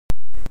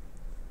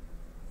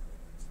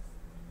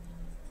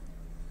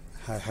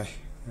ሃይ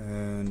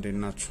እንዴት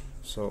ናችሁ?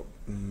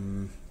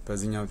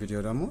 በዚህኛው ቪዲዮ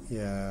ደግሞ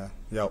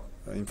ያው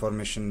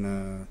ኢንፎርሜሽን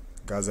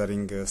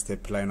ጋዘሪንግ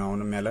ስቴፕ ላይ ነው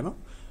አሁንም ያለ ነው።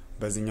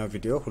 በዚህኛው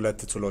ቪዲዮ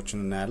ሁለት ቱሎችን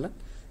እናያለን።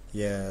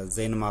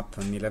 የZenMap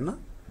የሚልና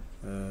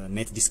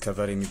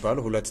NetDiscovery የሚባሉ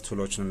ሁለት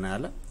ቱሎችን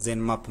እናያለን።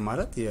 ZenMap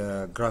ማለት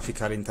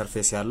የግራፊካል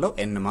ኢንተርፌስ ያለው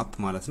NMap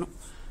ማለት ነው።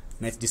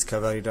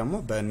 NetDiscovery ደግሞ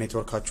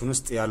በኔትወርካችን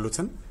ውስጥ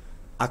ያሉትን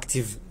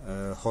አክቲቭ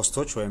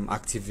ሆስቶች ወይም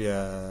አክቲቭ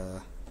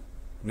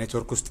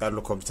ኔትወርክ ውስጥ ያሉ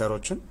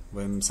ኮምፒውተሮችን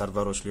ወይም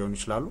ሰርቨሮች ሊሆኑ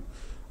ይችላሉ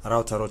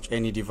ራውተሮች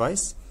ኤኒ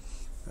ዲቫይስ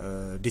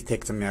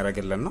ዲቴክት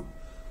የሚያደርግልን ነው።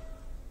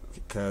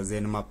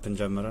 ከZenMap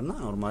እንጀምርና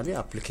ኖርማሊ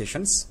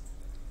አፕሊኬሽንስ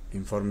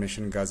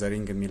ኢንፎርሜሽን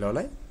ጋዘሪንግ የሚለው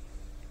ላይ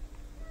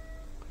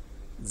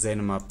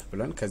ZenMap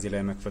ብለን ከዚህ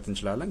ላይ መክፈት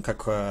እንችላለን።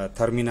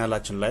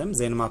 ከተርሚናላችን ላይም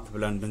ZenMap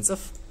ብለን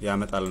ብንጽፍ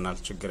ያመጣልናል፣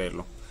 ችግር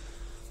የለው።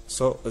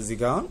 እዚህ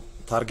ጋር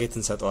ታርጌት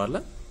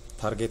እንሰጠዋለን።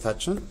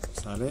 ታርጌታችን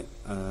ምሳሌ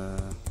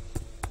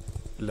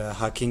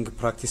ለሃኪንግ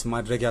ፕራክቲስ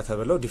ማድረጊያ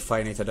ተብለው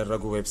ዲፋይን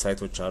የተደረጉ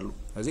ዌብሳይቶች አሉ።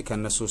 እዚህ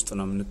ከነሱ ውስጥ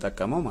ነው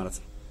የምንጠቀመው ማለት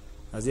ነው።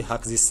 እዚህ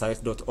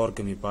hackthissite.org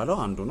የሚባለው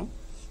አንዱ ነው።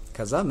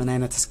 ከዛ ምን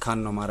አይነት ስካን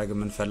ነው ማድረግ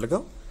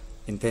የምንፈልገው?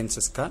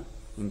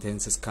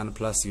 ኢንቴንስ ስካን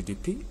ፕላስ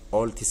UDP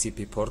all TCP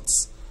ports።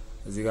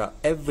 እዚህ ጋር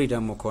ኤቭሪ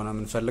ደግሞ ከሆነ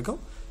የምንፈልገው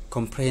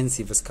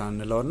ኮምፕሬሄንሲቭ ስካን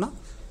እንለውና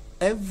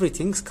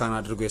ኤቭሪቲንግ ስካን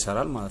አድርጎ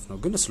ይሰራል ማለት ነው።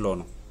 ግን ስሎ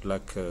ነው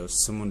ላይክ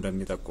ስሙ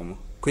እንደሚጠቁመው።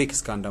 ኩዊክ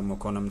ስካን ደግሞ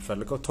ከሆነ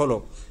የምንፈልገው ቶሎ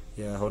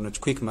የሆነች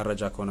ኩዊክ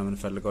መረጃ ከሆነ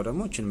የምንፈልገው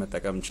ደግሞ እቺን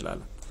መጠቀም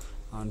እንችላለን።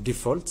 አሁን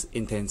ዲፎልት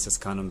ኢንቴንስ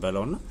ስካን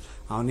እንበለውና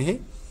አሁን ይሄ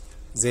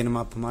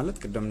ZenMap ማለት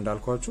ቅድም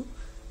እንዳልኳችሁ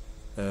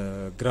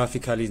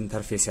ግራፊካል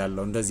ኢንተርፌስ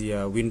ያለው እንደዚህ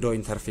የዊንዶ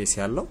ኢንተርፌስ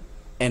ያለው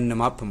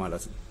NMap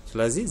ማለት ነው።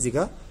 ስለዚህ እዚህ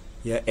ጋር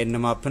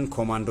የNMapን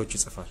ኮማንዶች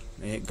ይጽፋል።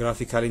 ይሄ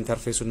ግራፊካል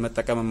ኢንተርፌሱን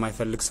መጠቀም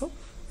የማይፈልግ ሰው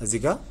እዚህ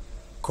ጋር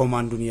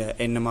ኮማንዱን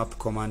የNMap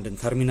ኮማንድን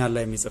ተርሚናል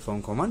ላይ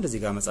የሚጽፈውን ኮማንድ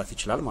እዚህ ጋር መጻፍ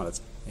ይችላል ማለት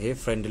ነው። ይሄ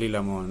ፍሬንድሊ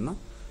ለመሆንና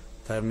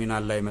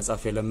ተርሚናል ላይ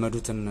መጻፍ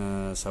የለመዱትን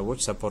ሰዎች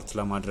ሰፖርት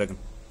ለማድረግ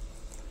ነው።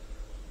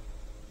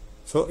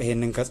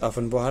 ይሄንን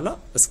ከጻፍን በኋላ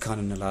ስካን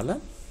እንላለን።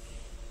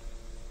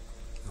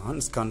 አሁን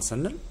ስካን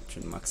ስንል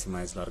እቺን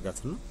ማክሲማይዝ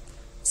ላርጋትና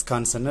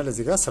ስካን ስንል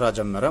እዚህ ጋር ስራ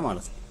ጀመረ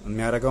ማለት ነው።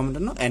 የሚያደርገው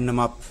ምንድነው?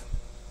 NMap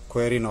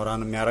ኩዌሪ ነው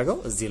ራን የሚያደርገው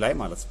እዚህ ላይ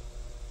ማለት ነው።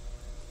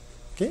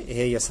 ኦኬ ይሄ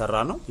እየሰራ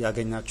ነው።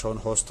 ያገኛቸውን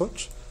ሆስቶች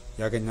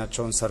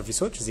ያገኛቸውን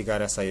ሰርቪሶች እዚህ ጋር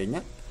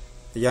ያሳየኛል።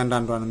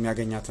 እያንዳንዷን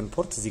የሚያገኛትን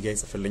ፖርት እዚህ ጋር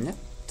ይጽፍልኛል።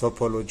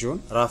 ቶፖሎጂውን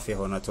ራፍ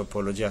የሆነ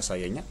ቶፖሎጂ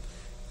ያሳየኛል።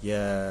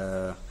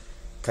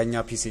 ከኛ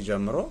ፒሲ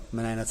ጀምሮ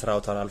ምን አይነት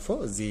ራውተር አልፎ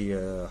እዚህ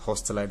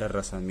ሆስት ላይ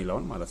ደረሰ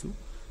የሚለውን ማለት ነው።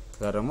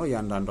 ከዛ ደግሞ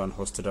እያንዳንዷን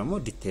ሆስት ደግሞ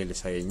ዲቴይል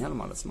ያሳየኛል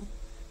ማለት ነው።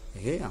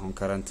 ይሄ አሁን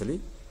ከረንትሊ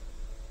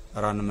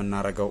ራን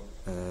የምናደርገው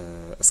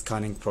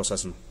ስካኒንግ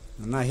ፕሮሰስ ነው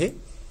እና ይሄ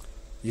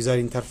ዩዘር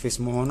ኢንተርፌስ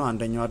መሆኑ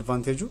አንደኛው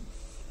አድቫንቴጁ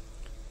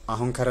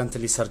አሁን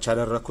ከረንትሊ ሰርች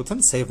ያደረኩትን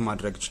ሴቭ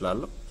ማድረግ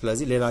እችላለሁ።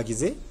 ስለዚህ ሌላ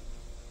ጊዜ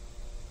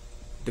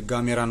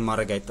ድጋሜ ራን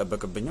ማድረግ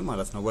አይጠበቅብኝም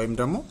ማለት ነው። ወይም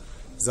ደግሞ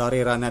ዛሬ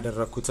ራን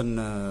ያደረኩትን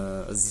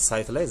እዚህ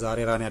ሳይት ላይ ዛሬ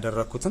ራን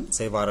ያደረኩትን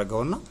ሴቭ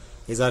አደረገውና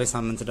የዛሬ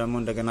ሳምንት ደግሞ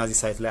እንደገና እዚህ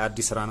ሳይት ላይ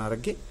አዲስ ራን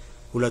አድርጌ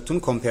ሁለቱን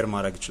ኮምፔር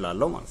ማድረግ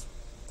እችላለሁ ማለት ነው።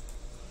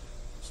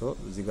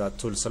 እዚህ ጋር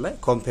ቱልስ ላይ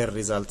ኮምፔር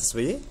ሪዛልትስ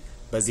ብዬ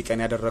በዚህ ቀን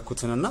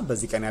ያደረኩትንና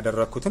በዚህ ቀን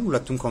ያደረኩትን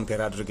ሁለቱን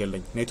ኮምፔር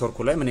አድርገልኝ ኔትወርኩ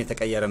ላይ ምን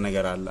የተቀየረ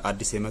ነገር አለ፣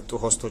 አዲስ የመጡ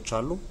ሆስቶች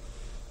አሉ፣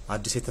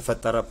 አዲስ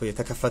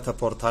የተከፈተ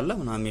ፖርት አለ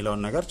ምናምን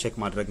የሚለውን ነገር ቼክ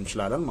ማድረግ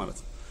እንችላለን ማለት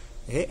ነው።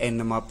 ይሄ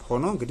NMap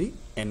ሆኖ እንግዲህ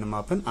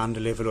NMapን አንድ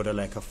ሌቭል ወደ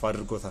ላይ ከፍ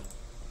አድርጎታል።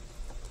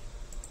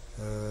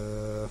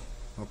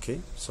 ኦኬ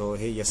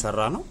ይሄ እየሰራ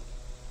ነው።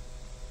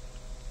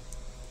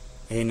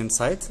 ይሄንን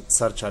ሳይት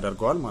ሰርች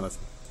አድርገዋል ማለት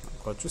ነው።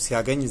 አቋቹ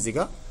ሲያገኝ እዚህ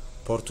ጋር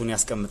ፖርቱን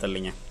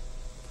ያስቀምጥልኛል።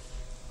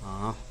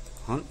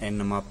 አሁን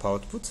NMap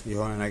አውትፑት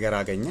የሆነ ነገር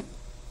አገኘ።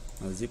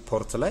 እዚህ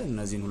ፖርት ላይ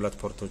እነዚህን ሁለት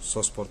ፖርቶች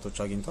ሶስት ፖርቶች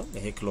አግኝቷል።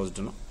 ይሄ ክሎዝድ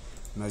ነው።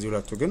 እነዚህ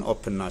ሁለቱ ግን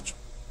ኦፕን ናቸው።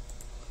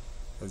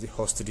 እዚህ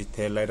ሆስት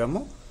ዲቴይል ላይ ደግሞ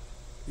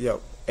ያው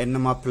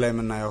NMap ላይ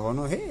የምናየው ሆኖ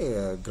ይሄ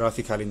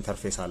ግራፊካል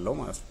ኢንተርፌስ አለው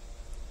ማለት ነው።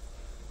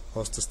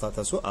 ሆስት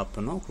ስታተሱ አፕ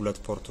ነው። ሁለት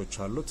ፖርቶች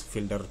አሉት።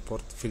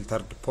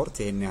 ፊልተርድ ፖርት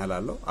ይሄን ያህል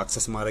አለው።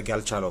 አክሰስ ማድረግ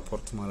ያልቻለው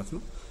ፖርት ማለት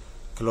ነው።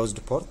 ክሎዝድ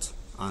ፖርት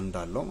አንድ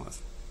አለው ማለት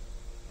ነው።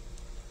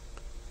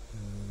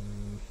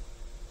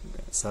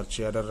 ሰርች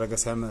ያደረገ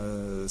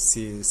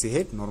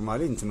ሲሄድ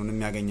ኖርማሊ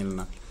እንትኑንም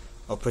ያገኝልናል።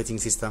 ኦፕሬቲንግ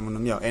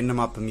ሲስተሙንም ያው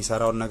NMap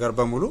የሚሰራውን ነገር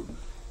በሙሉ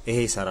ይሄ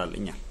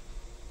ይሰራልኛል።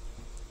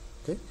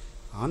 ኦኬ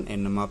አሁን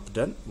NMap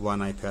ደን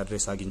ዋን IP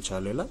አድሬስ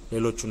አግኝቻለሁ ይላል።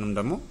 ሌሎቹንም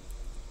ደግሞ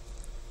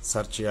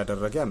ሰርች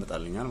ያደረገ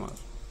ያመጣልኛል ማለት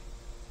ነው።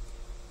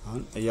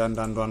 አሁን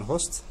እያንዳንዷን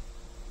ሆስት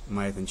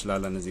ማየት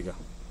እንችላለን። እዚህ ጋር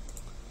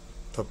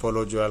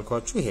ቶፖሎጂ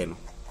ያልኳችሁ ይሄ ነው።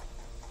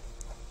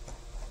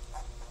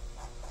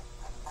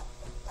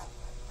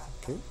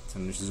 ኦኬ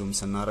ትንሽ ዙም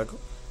ስናደርገው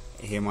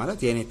ይሄ ማለት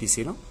የኔ ፒሲ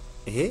ነው።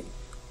 ይሄ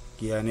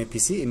የኔ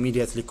ፒሲ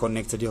ኢሚዲየትሊ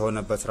ኮኔክትድ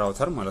የሆነበት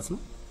ራውተር ማለት ነው።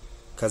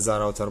 ከዛ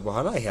ራውተር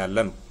በኋላ ይሄ ያለ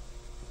ነው።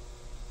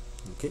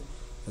 ኦኬ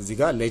እዚህ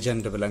ጋር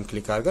ሌጀንድ ብለን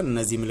ክሊክ አድርገን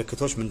እነዚህ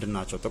ምልክቶች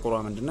ምንድናቸው? ጥቁሯ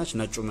ምንድነች?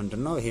 ነጩ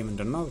ምንድነው? ይሄ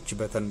ምንድነው? እቺ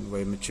በተን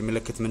ወይም እቺ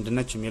ምልክት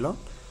ምንድነች የሚለው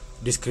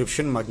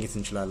ዲስክሪፕሽን ማግኘት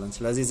እንችላለን።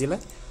 ስለዚህ እዚህ ላይ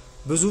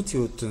ብዙ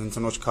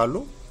እንትኖች ካሉ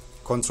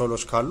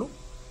ኮንትሮሎች ካሉ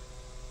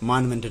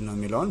ማን ምንድነው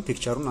የሚለውን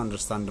ፒክቸሩን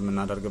አንደርስታንድ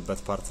የምናደርግበት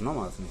ፓርት ነው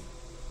ማለት ነው።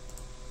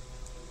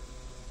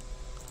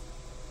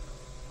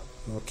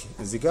 ኦኬ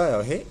እዚህ ጋር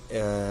ያው ይሄ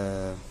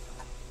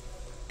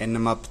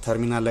nmap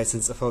ተርሚናል ላይ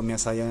ስንጽፈው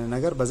የሚያሳየን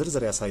ነገር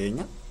በዝርዝር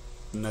ያሳየኛል።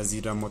 እነዚህ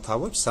ደግሞ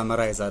ታቦች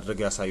ሰመራይዝ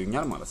አድርገው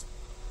ያሳዩኛል ማለት ነው።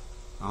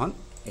 አሁን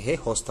ይሄ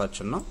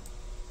ሆስታችን ነው።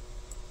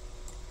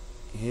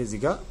 ይሄ እዚህ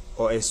ጋር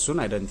ኦኤስን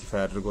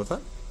አይደንቲፋይ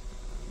አድርጎታል፣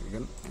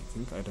 ግን አይ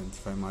ቲንክ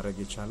አይደንቲፋይ ማድረግ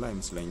ይቻላል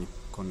አይመስለኝም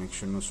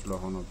ኮኔክሽኑ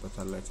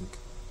ስለሆነበታል። አይ ቲንክ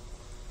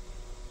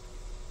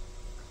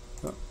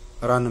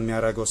ራን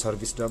የሚያደርገው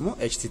ሰርቪስ ደግሞ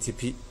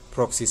http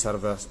ፕሮክሲ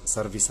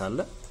ሰርቪስ አለ፣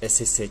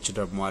 ssh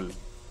ደግሞ አለ።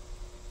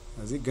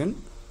 እዚህ ግን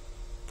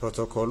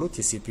ፕሮቶኮሉ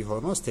TCP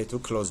ሆኖ ስቴቱ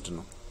ክሎዝድ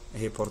ነው።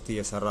 ይሄ ፖርት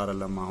እየሰራ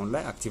አይደለም አሁን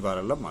ላይ አክቲቭ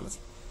አይደለም ማለት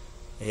ነው።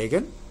 ይሄ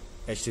ግን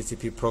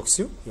http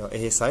ፕሮክሲው ያው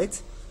ይሄ ሳይት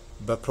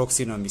በፕሮክሲ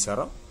ነው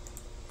የሚሰራው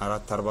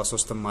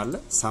 443ም አለ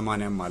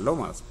 80ም አለው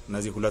ማለት ነው።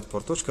 እነዚህ ሁለት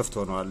ፖርቶች ክፍት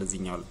ሆነዋል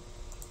እዚህኛው ላይ።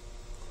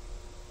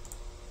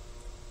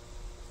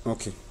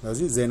 ኦኬ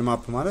ስለዚህ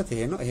ZenMap ማለት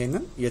ይሄ ነው።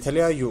 ይሄንን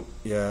የተለያዩ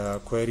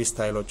የኩዌሪ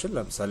ስታይሎችን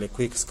ለምሳሌ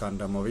ኩዊክ ስካን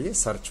ደግሞ ብዬ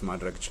ሰርች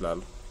ማድረግ ይችላል።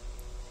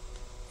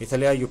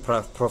 የተለያዩ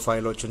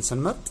ፕሮፋይሎችን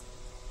ስንመርጥ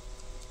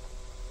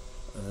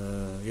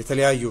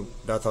የተለያዩ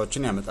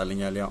ዳታዎችን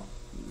ያመጣልኛል። ያው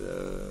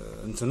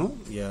እንትኑ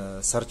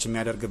የሰርች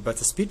የሚያደርግበት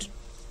ስፒድ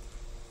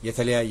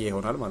የተለያየ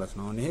ይሆናል ማለት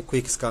ነው። አሁን ይሄ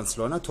ኩዊክ ስካን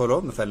ስለሆነ ቶሎ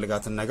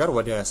መፈልጋትን ነገር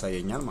ወዲያው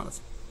ያሳየኛል ማለት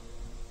ነው።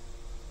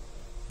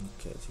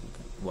 ኦኬ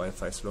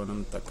ዋይፋይ ስለሆነ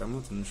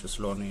የምጠቀመው ትንሽ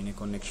ስለሆነ የኔ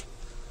ኮኔክሽን።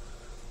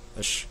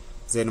 እሺ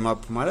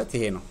ZenMap ማለት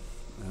ይሄ ነው።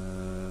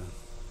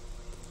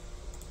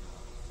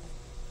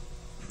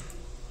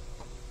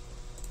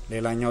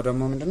 ሌላኛው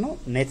ደግሞ ምንድነው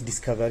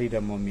NetDiscovery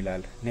ደግሞ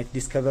የሚላል።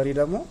 NetDiscovery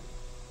ደግሞ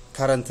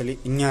ካረንትሊ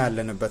እኛ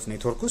ያለንበት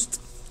ኔትወርክ ውስጥ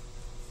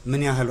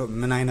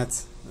ምን አይነት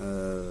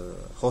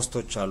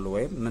ሆስቶች አሉ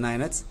ወይም ምን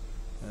አይነት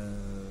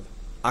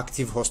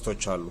አክቲቭ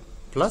ሆስቶች አሉ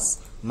ፕላስ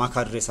ማክ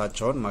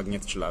አድሬሳቸውን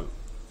ማግኘት ይችላል።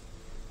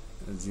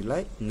 እዚህ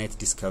ላይ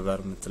NetDiscover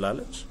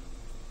ምትላለች።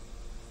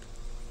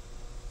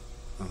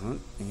 አሁን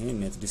ይሄ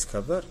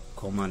NetDiscover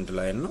ኮማንድ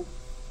ላይን ነው።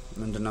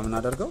 ምንድነው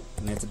የምናደርገው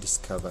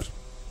NetDiscover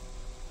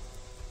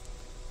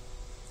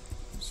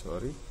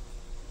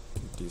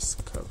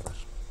discover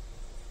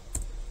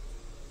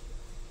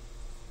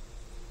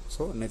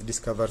so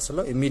NetDiscover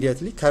ስለው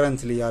immediately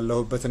currently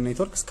ያለሁበትን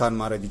ኔትወርክ ስካን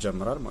ማድረግ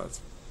ይጀምራል ማለት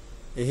ነው።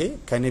 ይሄ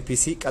ከኔ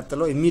ፒሲ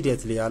ቀጥሎ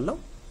immediately ያለው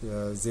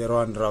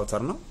 01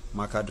 ራውተር ነው።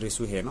 ማክ አድሬሱ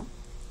ይሄ ነው።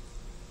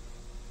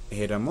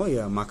 ይሄ ደግሞ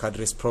የማክ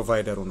አድሬስ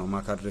ፕሮቫይደሩ ነው።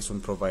 ማክ አድሬሱን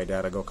ፕሮቫይድ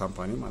ያደረገው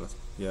ካምፓኒ ማለት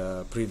ነው።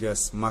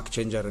 የፕሪቪየስ ማክ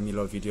ቼንጀር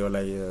የሚለው ቪዲዮ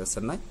ላይ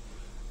ስናይ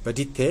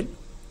በዲቴል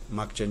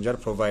ማክ ቼንጀር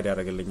ፕሮቫይድ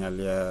ያደርግልኛል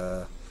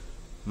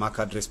የማክ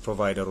አድሬስ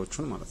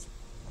ፕሮቫይደሮቹን ማለት ነው።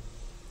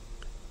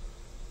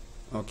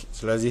 ኦኬ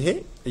ስለዚህ ይሄ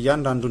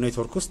እያንዳንዱ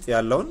ኔትወርክ ውስጥ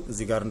ያለውን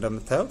እዚህ ጋር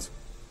እንደምታዩት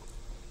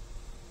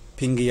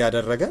ፒንግ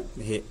ያደረገ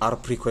ይሄ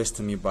ARP ሪኩዌስት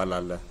የሚባል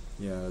አለ።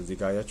 እዚህ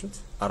ጋር ያያችሁት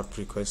ARP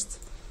ሪኩዌስት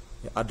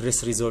የአድሬስ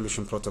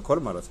ሪዞሉሽን ፕሮቶኮል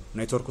ማለት ነው።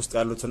 ኔትወርክ ውስጥ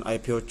ያሉትን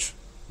አይፒዎች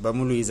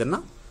በሙሉ ይዝና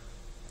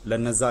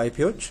ለነዛ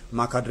አይፒዎች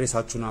ማክ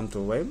አድሬሳችሁን አምጡ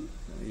ወይም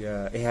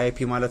ይሄ አይፒ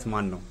ማለት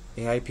ማን ነው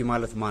ይሄ አይፒ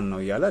ማለት ማን ነው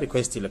እያለ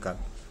ሪኩዌስት ይልካል።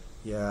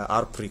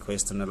 የARP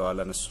ሪኩዌስት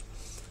እንለዋለን እሱ።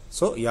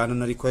 ሶ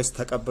ያንን ሪኩዌስት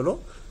ተቀብሎ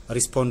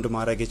ሪስፖንድ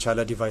ማድረግ የቻለ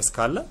ዲቫይስ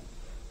ካለ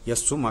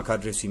የሱ ማክ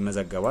አድሬሱ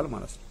ይመዘገባል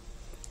ማለት ነው።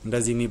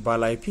 እንደዚህ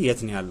የሚባል አይፒ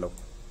የት ነው ያለው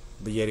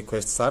ብዬ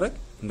ሪኩዌስት ሳረግ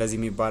እንደዚህ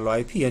የሚባለው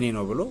አይፒ የኔ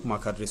ነው ብሎ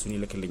ማክ አድሬሱን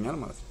ይልክልኛል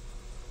ማለት ነው።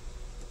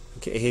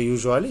 ኦኬ ይሄ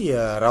ዩዥዋሊ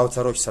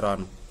የራውተሮች ስራ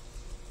ነው።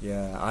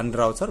 የአንድ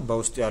ራውተር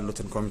በውስጡ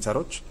ያሉትን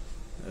ኮምፒውተሮች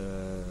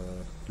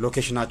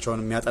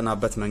ሎኬሽናቸውን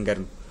የሚያጠናበት መንገድ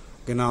ነው።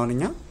 ግን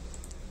አሁንኛ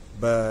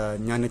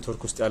በእኛ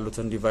ኔትወርክ ውስጥ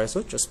ያሉትን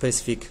ዲቫይሶች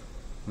ስፔሲፊክ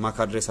ማክ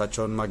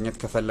አድሬሳቸውን ማግኘት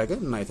ከፈለገ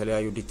እና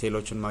የተለያዩ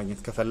ዲቴይሎችን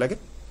ማግኘት ከፈለገ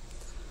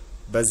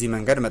በዚህ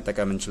መንገድ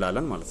መጠቀም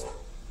እንችላለን ማለት ነው።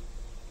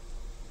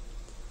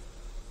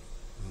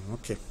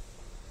 ኦኬ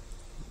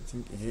አይ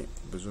ቲንክ ይሄ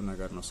ብዙ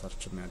ነገር ነው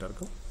ሰርች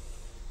የሚያደርገው።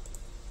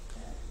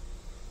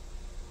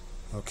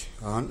 ኦኬ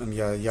አሁን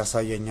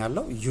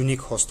ያሳየኛለው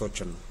ዩኒክ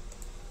ሆስቶችን ነው።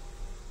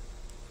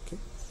 ኦኬ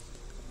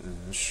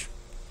እሺ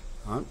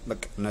አሁን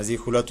በቃ እነዚህ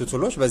ሁለቱ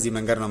ቱሎች በዚህ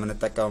መንገድ ነው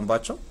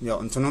የምንጠቀምባቸው። ያው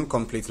እንትኑን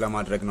ኮምፕሊት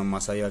ለማድረግ ነው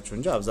ማሳያችሁ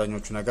እንጂ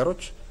አብዛኞቹ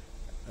ነገሮች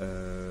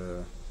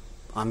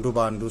አንዱ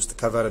በአንዱ ውስጥ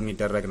ከቨር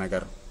የሚደረግ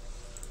ነገር ነው።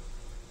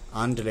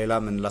 አንድ ሌላ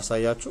ምን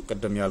ላሳያችሁ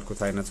ቅድም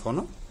ያልኩት አይነት ሆኖ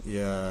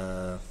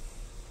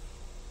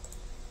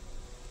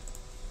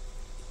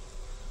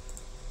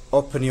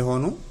ኦፕን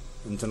የሆኑ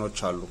እንትኖች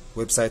አሉ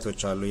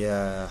ዌብሳይቶች አሉ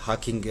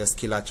የሃኪንግ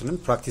ስኪላችንን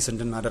ፕራክቲስ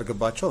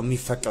እንድናደርግባቸው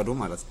የሚፈቀዱ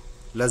ማለት ነው።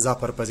 ለዛ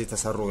ፐርፐዝ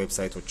የተሰሩ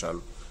ዌብሳይቶች አሉ።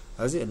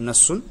 ስለዚህ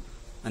እነሱን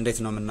እንዴት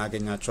ነው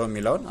የምናገኛቸው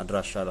የሚለውን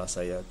አድራሻ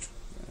ላሳያችሁ።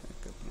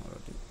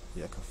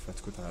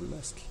 የከፈትኩት አለ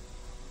እስኪ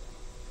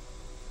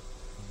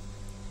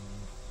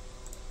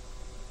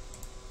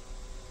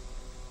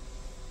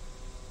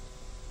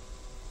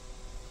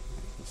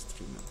ሂስትሪ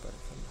ነበር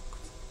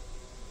የፈለኩት።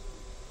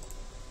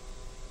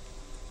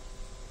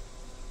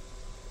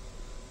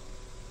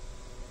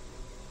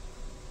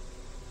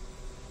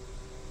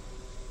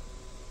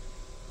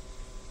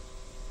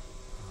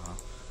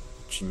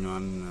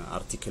 ቺኛን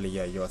አርቲክል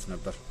ያያዩት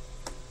ነበር።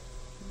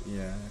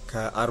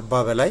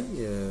 ከ40 በላይ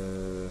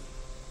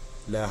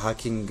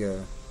ለሃኪንግ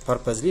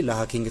ፐርፐዝሊ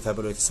ለሃኪንግ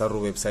ተብሎ የተሰሩ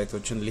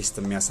ዌብሳይቶችን ሊስት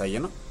የሚያሳይ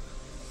ነው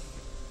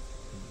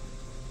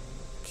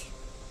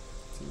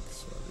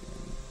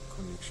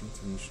ኮኔክሽን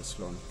ትንሽ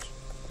ስሎ ነው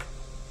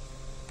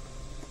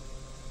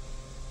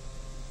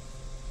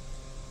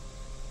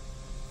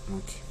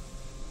ኦኬ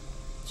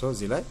ሶ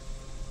እዚህ ላይ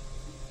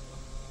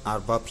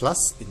 40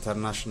 ፕላስ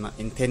ኢንተርናሽናል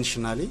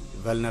ኢንቴንሽናሊ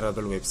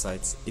ቨልነራብል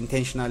ዌብሳይትስ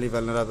ኢንቴንሽናሊ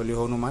ቨልነራብል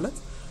የሆኑ ማለት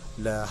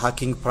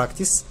ለሃኪንግ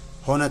ፕራክቲስ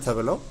ሆነ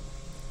ተብለው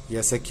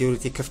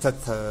የሴኩሪቲ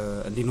ክፍተት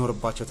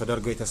እንዲኖርባቸው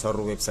ተደርገው የተሰሩ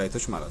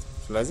ዌብሳይቶች ማለት ነው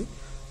ስለዚህ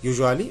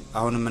ዩजुዋሊ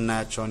አሁን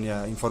የምናያቸውን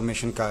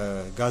የኢንፎርሜሽን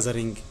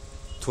ጋዘሪንግ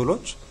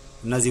ቱሎች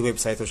እነዚህ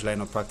ዌብሳይቶች ላይ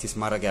ነው ፕራክቲስ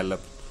ማድረግ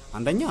ያለብን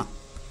አንደኛ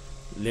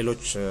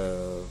ሌሎች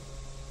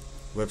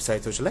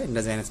ዌብሳይቶች ላይ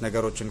እንደዚህ አይነት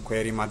ነገሮችን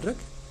ኩዌሪ ማድረግ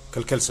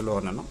ክልክል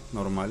ስለሆነ ነው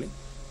ኖርማሊ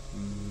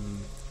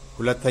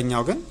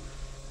ሁለተኛው ግን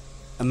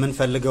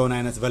የምንፈልገውን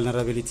አይነት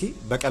ቨልነራቢሊቲ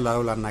በቀላሉ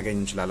ላናገኝ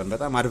እንችላለን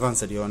በጣም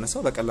አድቫንስድ የሆነ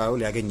ሰው በቀላሉ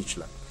ሊያገኝ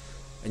ይችላል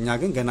እኛ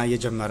ግን ገና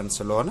እየጀመርን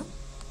ስለሆነ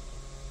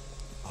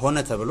ሆነ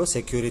ተብሎ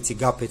ሴኩሪቲ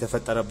ጋፕ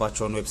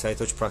የተፈጠረባቸውን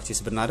ዌብሳይቶች ፕራክቲስ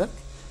ብናደርግ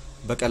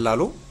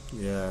በቀላሉ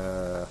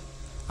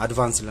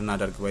አድቫንስ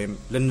ልናደርግ ወይም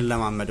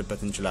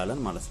ልንለማመድበት እንችላለን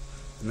ማለት ነው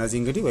እነዚህ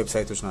እንግዲህ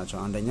ዌብሳይቶች ናቸው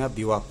አንደኛ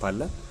ቢዋፕ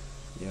አለ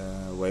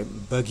ወይም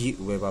በጊ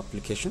ዌብ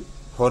አፕሊኬሽን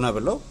ሆነ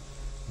ብለው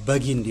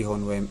በጊ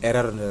እንዲሆን ወይም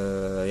ኤረር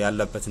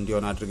ያለበት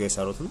እንዲሆን አድርገው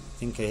የሰሩት ነው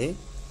ቲንክ ይሄ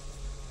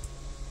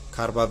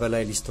ከ40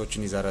 በላይ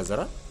ሊስቶችን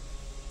ይዘረዘራል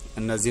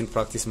እነዚህን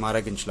ፕራክቲስ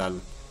ማድረግ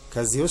እንችላለን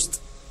ከዚህ ውስጥ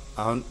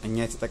አሁን እኛ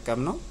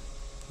የተጠቀምነው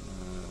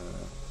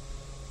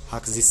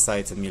ሃክ ዚስ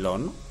ሳይት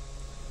የሚለውን ነው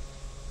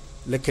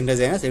ልክ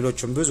እንደዚህ አይነት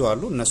ሌሎችም ብዙ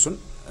አሉ እነሱን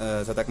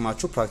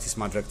ተጠቅማችሁ ፕራክቲስ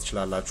ማድረግ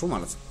ትችላላችሁ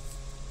ማለት ነው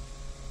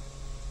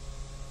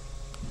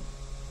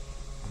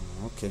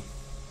ኦኬ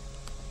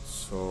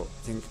ሶ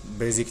ቲንክ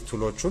ቤዚክ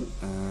ቱሎቹን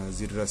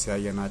እዚህ ድረስ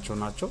ያየናቸው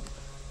ናቸው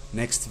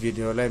ኔክስት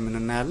ቪዲዮ ላይ ምን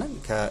እናያለን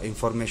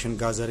ከኢንፎርሜሽን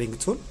ጋዘሪንግ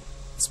ቱል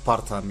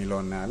ስፓርታ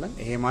የሚለውን እናያለን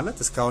ይሄ ማለት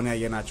እስካሁን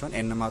ያየናቸውን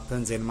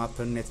ኤንማፕን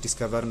ዜንማፕን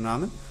ኔትዲስከቨር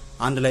ምናምን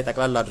አንድ ላይ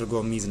ጠቅላላ አድርጎ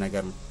የሚይዝ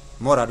ነገር ነው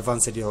ሞር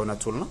አድቫንስድ የሆነ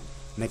ቱል ነው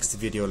ኔክስት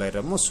ቪዲዮ ላይ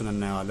ደግሞ እሱን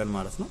እናያለን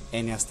ማለት ነው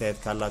ኤኒ አስተያየት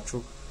ካላችሁ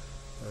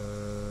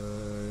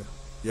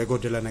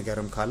የጎደለ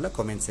ነገርም ካለ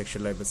ኮሜንት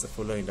ሴክሽን ላይ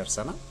በጽፉልን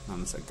ይደርሰናል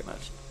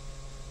አመሰግናለሁ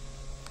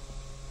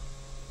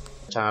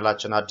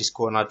ቻናላችን አዲስ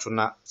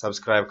ከሆናችሁና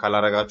ሰብስክራይብ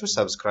ካላረጋችሁ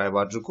ሰብስክራይብ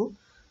አድርጉ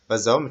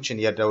በዛውም እቺን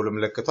የደውል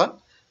ምልክቷን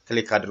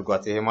ክሊክ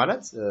አድርጓት ይሄ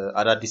ማለት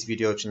አዳዲስ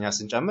ቪዲዮዎች እኛ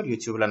ስንጨምር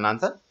ዩቲዩብ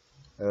ለእናንተ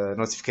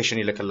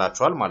ኖቲፊኬሽን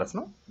ይልክላችኋል ማለት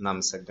ነው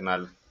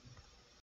እናመሰግናለን